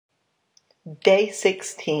Day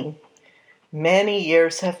 16. Many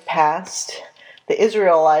years have passed. The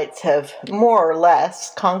Israelites have more or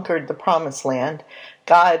less conquered the Promised Land.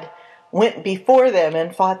 God went before them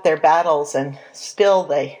and fought their battles, and still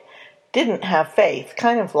they didn't have faith,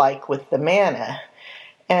 kind of like with the manna.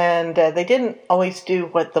 And they didn't always do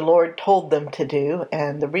what the Lord told them to do,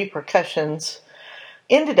 and the repercussions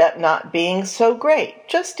ended up not being so great,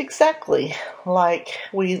 just exactly like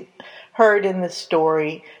we heard in the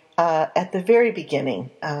story at the very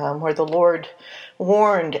beginning, where the Lord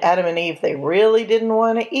warned Adam and Eve they really didn't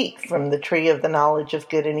want to eat from the tree of the knowledge of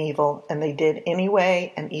good and evil, and they did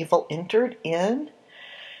anyway, and evil entered in.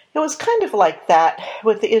 It was kind of like that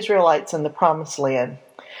with the Israelites in the Promised Land.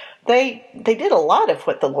 They did a lot of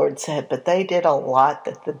what the Lord said, but they did a lot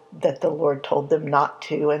that the Lord told them not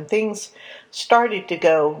to, and things started to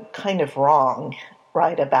go kind of wrong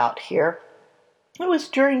right about here. It was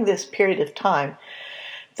during this period of time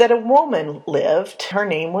that a woman lived. Her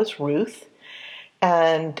name was Ruth,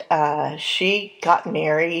 and she got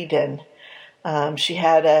married, and she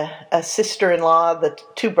had a sister-in-law. The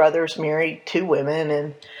two brothers married two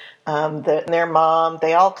women, and their mom,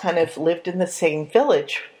 they all kind of lived in the same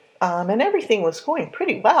village. And everything was going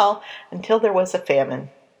pretty well until there was a famine.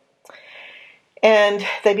 And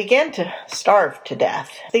they began to starve to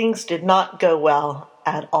death. Things did not go well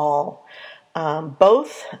at all.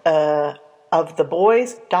 Both of the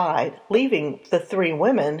boys died, leaving the three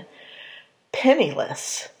women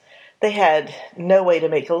penniless. They had no way to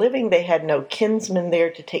make a living. They had no kinsmen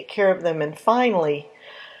there to take care of them. And finally,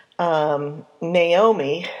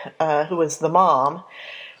 Naomi, who was the mom,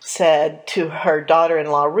 said to her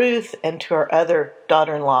daughter-in-law Ruth and to her other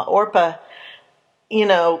daughter-in-law Orpah, you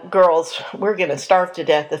know, girls, we're going to starve to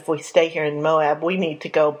death if we stay here in Moab. We need to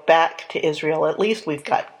go back to Israel. At least we've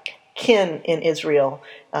got kin in Israel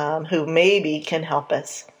who maybe can help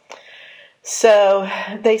us. So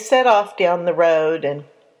they set off down the road,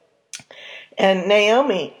 and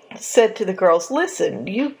Naomi said to the girls, listen,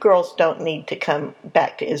 you girls don't need to come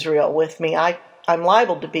back to Israel with me. I'm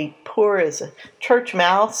liable to be poor as a church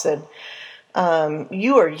mouse, and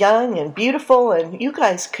you are young and beautiful, and you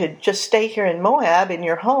guys could just stay here in Moab in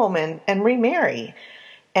your home and remarry.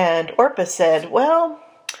 And Orpah said, well,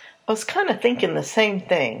 I was kind of thinking the same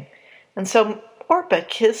thing. And so Orpah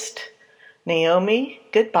kissed Naomi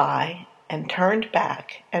goodbye and turned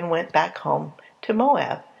back and went back home to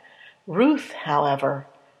Moab. Ruth, however,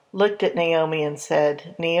 looked at Naomi and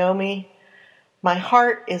said, Naomi, my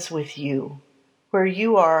heart is with you. Where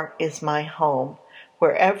you are is my home.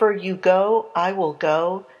 Wherever you go, I will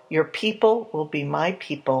go. Your people will be my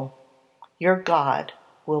people. Your God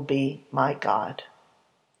will be my God.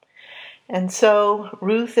 And so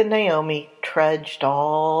Ruth and Naomi trudged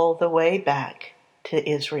all the way back to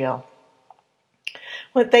Israel.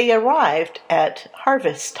 When they arrived at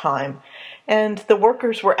harvest time, and the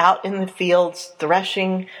workers were out in the fields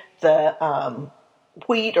threshing the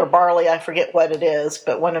wheat or barley, I forget what it is,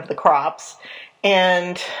 but one of the crops.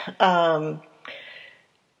 And so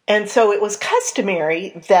it was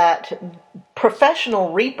customary that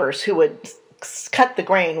professional reapers who would cut the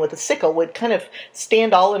grain with a sickle would kind of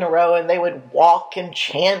stand all in a row, and they would walk and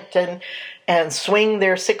chant and swing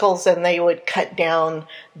their sickles, and they would cut down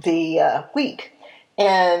the wheat.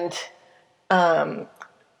 And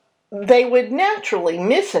they would naturally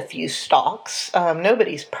miss a few stalks.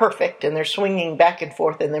 Nobody's perfect, and they're swinging back and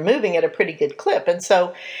forth, and they're moving at a pretty good clip. And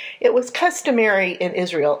so it was customary in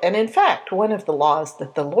Israel. And in fact, one of the laws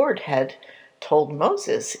that the Lord had told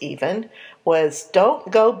Moses even was,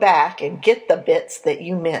 don't go back and get the bits that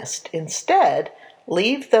you missed. Instead,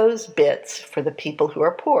 leave those bits for the people who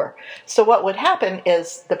are poor. So what would happen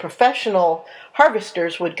is the professional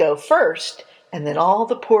harvesters would go first, and then all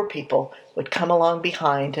the poor people would come along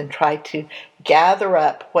behind and try to gather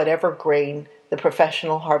up whatever grain the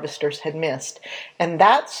professional harvesters had missed. And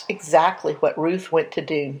that's exactly what Ruth went to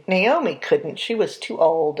do. Naomi couldn't. She was too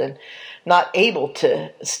old and not able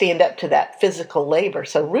to stand up to that physical labor.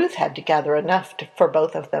 So Ruth had to gather enough for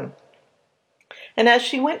both of them. And as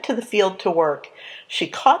she went to the field to work, she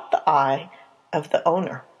caught the eye of the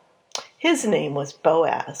owner. His name was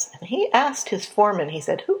Boaz, and he asked his foreman, he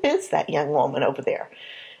said, who is that young woman over there?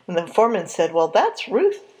 And the foreman said, well, that's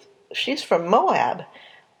Ruth. She's from Moab.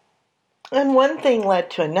 And one thing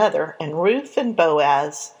led to another, and Ruth and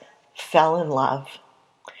Boaz fell in love.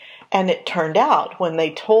 And it turned out when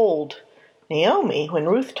Ruth told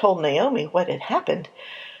Naomi what had happened,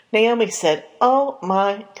 Naomi said, oh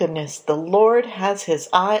my goodness, the Lord has his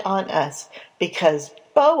eye on us, because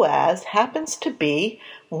Boaz happens to be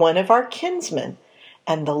one of our kinsmen,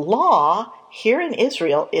 and the law here in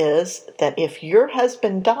Israel is that if your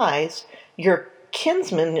husband dies, your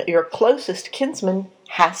kinsman, your closest kinsman,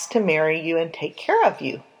 has to marry you and take care of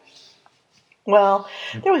you. Well,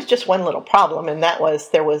 there was just one little problem, and that was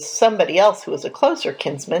there was somebody else who was a closer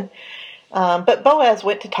kinsman. But Boaz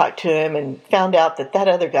went to talk to him and found out that that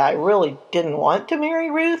other guy really didn't want to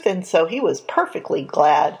marry Ruth, and so he was perfectly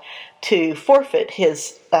glad to forfeit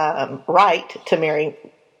his right to marry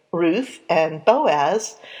Ruth, and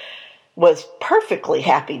Boaz was perfectly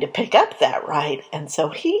happy to pick up that right, and so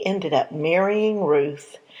he ended up marrying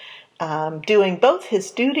Ruth, doing both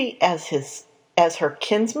his duty as her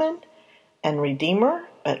kinsman and redeemer,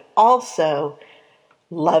 but also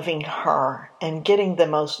loving her and getting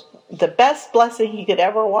the best blessing he could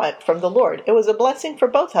ever want from the Lord. It was a blessing for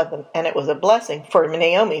both of them, and it was a blessing for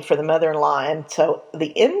Naomi, for the mother-in-law. And so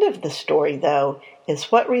the end of the story, though,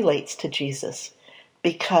 is what relates to Jesus,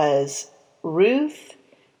 because Ruth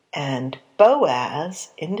and Boaz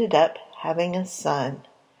ended up having a son,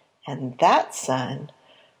 and that son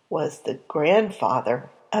was the grandfather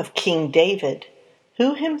of King David,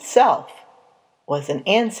 who himself was an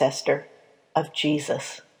ancestor of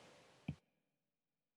Jesus.